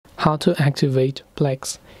How to activate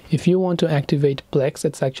Plex. If you want to activate Plex,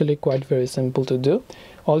 it's actually quite very simple to do.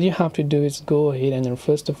 All you have to do is go ahead and then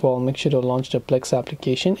first of all make sure to launch the Plex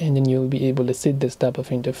application, and then you'll be able to see this type of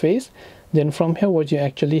interface. Then from here, what you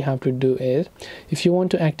actually have to do is, if you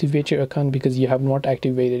want to activate your account because you have not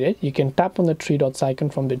activated it, you can tap on the three dots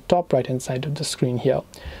icon from the top right hand side of the screen here.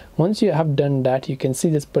 Once you have done that, you can see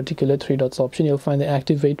this particular three dots option. You'll find the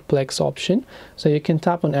Activate Plex option. So you can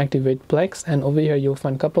tap on Activate Plex, and over here you'll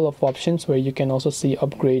find a couple of options where you can also see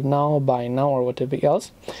upgrade now, buy now, or whatever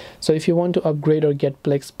else. So if you want to upgrade or get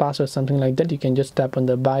Plex Pass or something like that, you can just tap on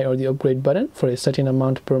the buy or the upgrade button for a certain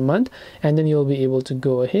amount per month, and then you'll be able to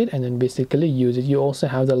go ahead and then basically use it. You also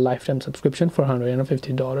have the lifetime subscription for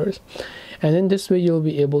 $150, and then this way you'll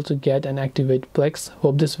be able to get and activate Plex.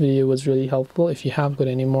 Hope this video was really helpful. If you have got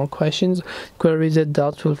any more questions, queries, or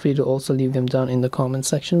doubts, feel free to also leave them down in the comment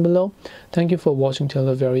section below. Thank you for watching till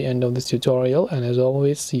the very end of this tutorial, and as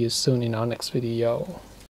always, see you soon in our next video.